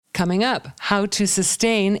Coming up, how to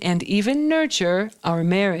sustain and even nurture our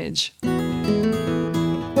marriage. You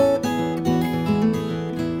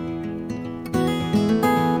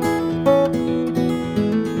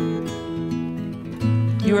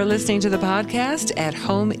are listening to the podcast At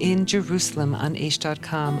Home in Jerusalem on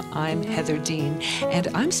Aish.com. I'm Heather Dean, and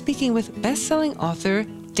I'm speaking with best-selling author,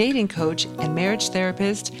 dating coach, and marriage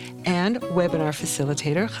therapist, and webinar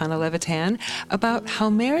facilitator, Chana Levitan, about how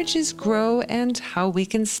marriages grow and how we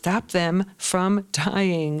can stop them from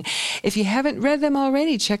dying. If you haven't read them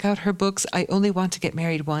already, check out her books, I Only Want to Get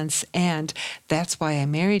Married Once, and That's Why I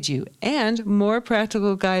Married You, and more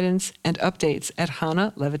practical guidance and updates at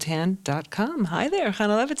ChanaLevitan.com. Hi there,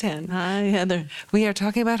 Chana Levitan. Hi, Heather. We are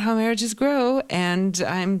talking about how marriages grow, and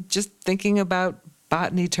I'm just thinking about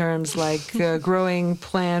botany terms like growing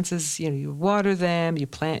plants is, you water them, you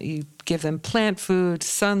give them plant food,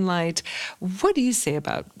 sunlight. What do you say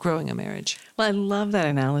about growing a marriage? Well, I love that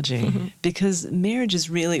analogy because marriage is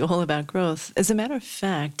really all about growth. As a matter of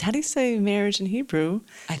fact, how do you say marriage in Hebrew?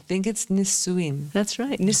 I think it's nisuim. That's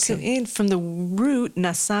right. Nisuim, from the root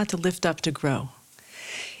nasa, to lift up, to grow.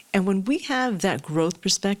 And when we have that growth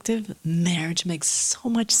perspective, marriage makes so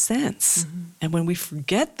much sense. And when we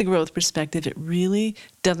forget the growth perspective, it really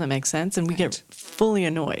doesn't make sense, and we get fully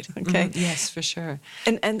annoyed, okay? Yes, for sure.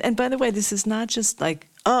 And by the way, this is not just like,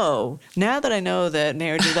 oh, now that I know that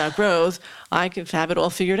marriage is about growth, I can have it all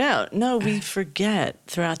figured out. No, we forget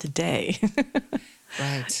throughout the day.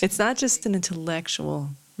 Right. It's not just an intellectual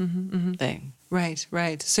thing. Right.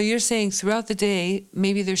 So you're saying throughout the day,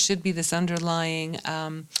 maybe there should be this underlying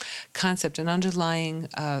concept, an underlying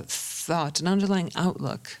thought, an underlying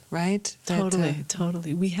outlook, right?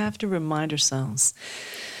 Totally. We have to remind ourselves,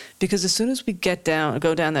 because as soon as we go down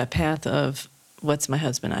that path of, what's my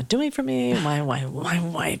husband not doing for me? My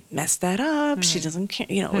wife messed that up. Right. She doesn't care.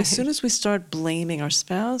 As soon as we start blaming our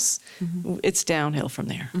spouse, it's downhill from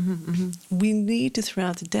there. We need to,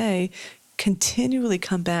 throughout the day, continually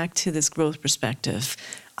come back to this growth perspective.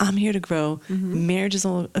 I'm here to grow. Marriage is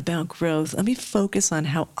all about growth. Let me focus on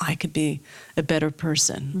how I could be a better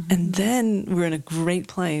person. And then we're in a great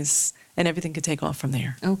place, and everything could take off from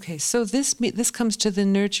there. Okay, so this comes to the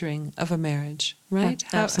nurturing of a marriage, right?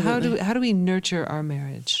 Absolutely. How do we nurture our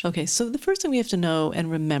marriage? Okay, so the first thing we have to know and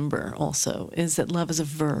remember also is that love is a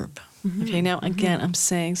verb. Okay, now again, I'm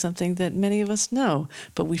saying something that many of us know,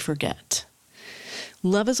 but we forget.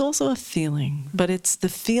 Love is also a feeling, but it's the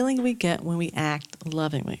feeling we get when we act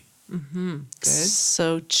lovingly. Good.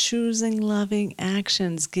 So choosing loving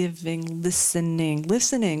actions, giving, listening.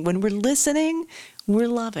 When we're listening, we're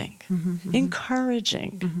loving,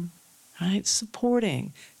 encouraging, right?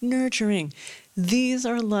 Supporting, nurturing. These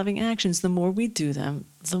are loving actions. The more we do them,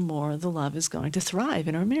 the more the love is going to thrive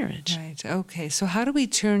in our marriage. Right. Okay. So how do we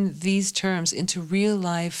turn these terms into real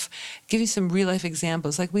life? Give you some real life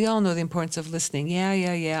examples. Like, we all know the importance of listening.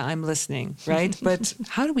 Yeah, I'm listening, right? But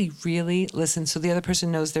how do we really listen so the other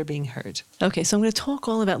person knows they're being heard? Okay. So I'm going to talk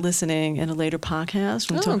all about listening in a later podcast.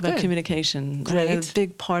 We're going to talk about communication. Great. A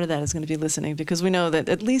big part of that is going to be listening, because we know that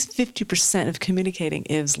at least 50% of communicating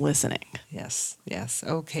is listening. Yes.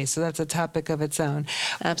 Okay. So that's a topic of its own.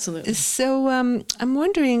 Absolutely. So I'm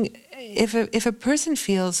wondering if a person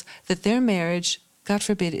feels that their marriage, God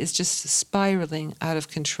forbid, is just spiraling out of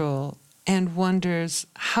control and wonders,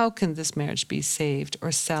 how can this marriage be saved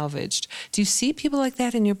or salvaged? Do you see people like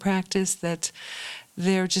that in your practice, that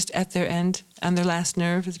they're just at their end, on their last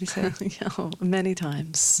nerve, as we say? Many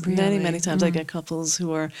times. Really? Many times. I get couples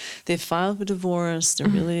who they've filed for divorce. They're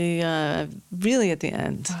really at the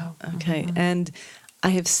end. Wow. Okay. And I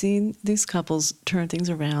have seen these couples turn things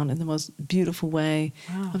around in the most beautiful way.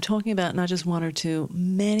 Wow. I'm talking about not just one or two,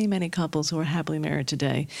 many couples who are happily married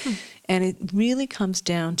today. And it really comes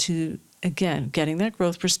down to, again, getting that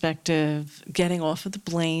growth perspective, getting off of the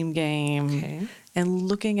blame game, and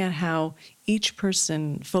looking at how each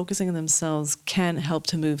person focusing on themselves can help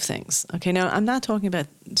to move things. Okay, now I'm not talking about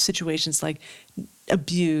situations like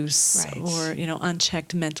abuse or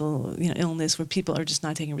unchecked mental illness where people are just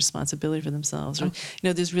not taking responsibility for themselves, or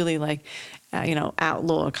there's really like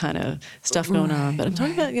outlaw kind of stuff going on. But I'm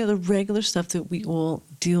talking about the regular stuff that we all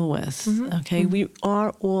deal with. Okay, we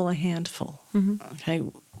are all a handful. Okay,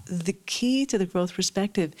 the key to the growth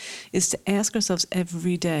perspective is to ask ourselves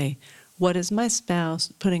every day, what is my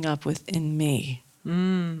spouse putting up with in me?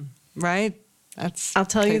 Right. I'll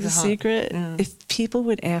tell you the secret. If people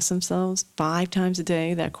would ask themselves 5 times a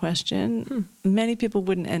day that question, many people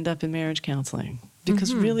wouldn't end up in marriage counseling.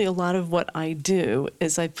 Because really a lot of what I do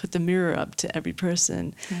is I put the mirror up to every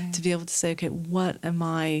person to be able to say, okay, what am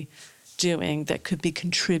I doing that could be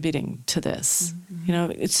contributing to this? You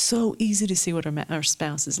know, it's so easy to see what our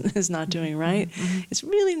spouse is not doing right. It's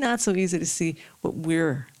really not so easy to see what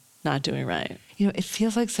we're not doing right. You know, it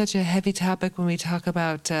feels like such a heavy topic when we talk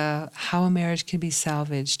about how a marriage can be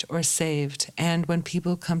salvaged or saved. And when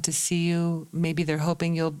people come to see you, maybe they're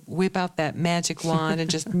hoping you'll whip out that magic wand and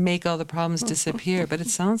just make all the problems disappear. But it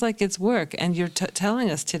sounds like it's work. And you're telling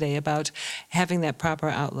us today about having that proper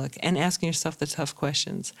outlook and asking yourself the tough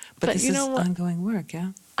questions. But this is ongoing work,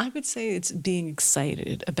 yeah? I would say it's being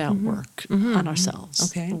excited about work on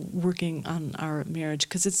ourselves, working on our marriage,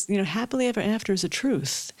 because it's, you know, happily ever after is a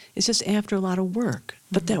truth. It's just after a lot of work.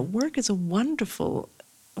 But that work is a wonderful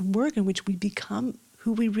work in which we become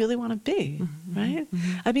who we really want to be, right?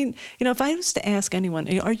 I mean, you know, if I was to ask anyone,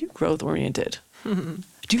 are you growth oriented?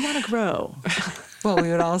 Do you want to grow? Well,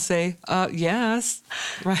 we would all say, yes,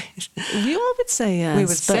 right. We all would say yes. We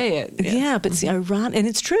would say it. Yes. Yeah, but see, and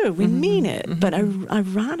it's true, we mean it. But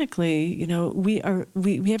ironically, you know, we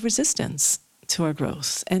have resistance to our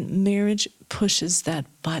growth. And marriage pushes that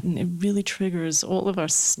button. It really triggers all of our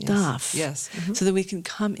stuff. Yes. So that we can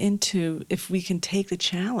come into, if we can take the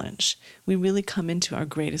challenge, we really come into our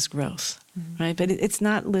greatest growth, right? But it's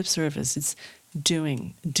not lip service. It's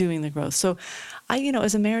doing the growth. So I, you know,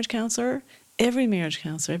 as a marriage counselor, every marriage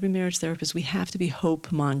therapist, we have to be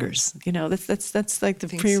hope mongers. You know, that's like the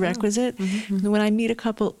prerequisite. When I meet a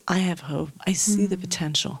couple, I have hope. I see the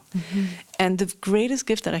potential. And the greatest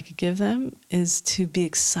gift that I could give them is to be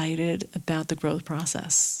excited about the growth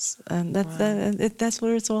process. And that's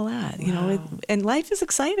where it's all at. You know, and life is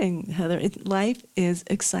exciting, Heather. Life is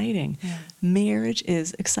exciting. Yeah. Marriage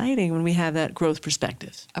is exciting when we have that growth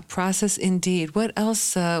perspective. A process indeed. What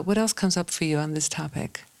else comes up for you on this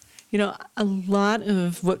topic? You know, a lot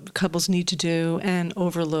of what couples need to do and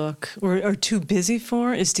overlook or are too busy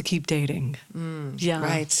for is to keep dating.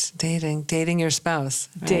 Right. Dating your spouse.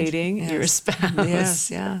 Right? Dating your spouse. Yes,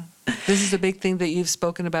 yeah. This is a big thing that you've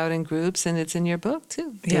spoken about in groups, and it's in your book,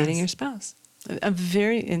 too. Dating your spouse. I'm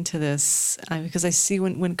very into this because I see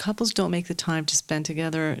when couples don't make the time to spend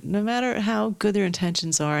together, no matter how good their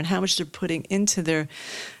intentions are and how much they're putting into their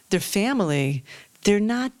family, they're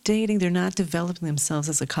not dating, they're not developing themselves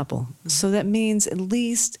as a couple. So that means at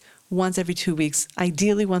least once every 2 weeks,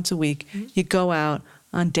 ideally once a week, you go out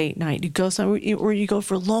on date night. You go somewhere, or you go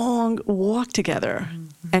for a long walk together.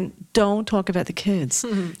 And don't talk about the kids.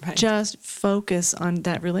 Right. Just focus on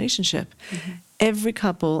that relationship. Every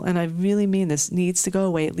couple, and I really mean this, needs to go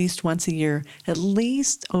away at least once a year, at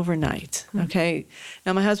least overnight, okay?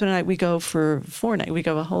 Now, my husband and I, we go for 4 nights. We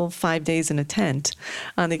go a whole 5 days in a tent.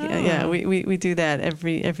 Yeah, we do that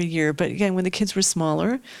every year. But again, when the kids were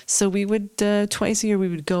smaller, so we would, twice a year, we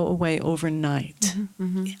would go away overnight.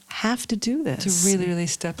 You have to do this. To really, really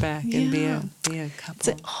step back and be a couple. It's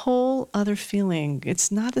a whole other feeling.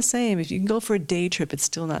 It's not the same. If you can go for a day trip, it's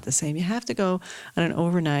still not the same. You have to go on an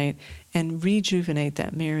overnight and rejuvenate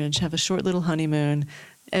that marriage, have a short little honeymoon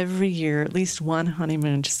every year, at least one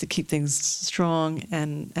honeymoon, just to keep things strong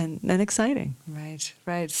and exciting.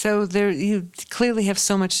 Right. So you clearly have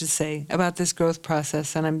so much to say about this growth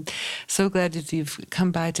process, and I'm so glad that you've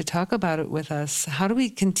come by to talk about it with us. How do we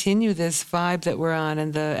continue this vibe that we're on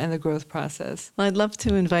and the growth process? Well, I'd love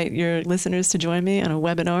to invite your listeners to join me on a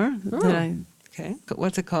webinar. Okay.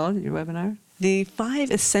 What's it called, your webinar? The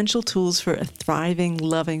 5 essential tools for a thriving,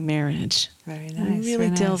 loving marriage. Very nice. We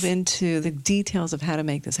really delve into the details of how to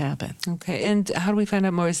make this happen. Okay. And how do we find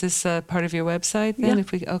out more? Is this part of your website then?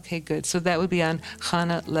 Yeah. Okay, good. So that would be on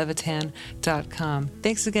ChanaLevitan.com.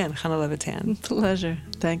 Thanks again, Chana Levitan. Pleasure.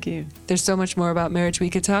 Thank you. There's so much more about marriage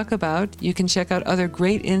we could talk about. You can check out other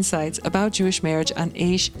great insights about Jewish marriage on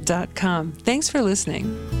aish.com. Thanks for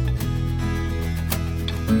listening.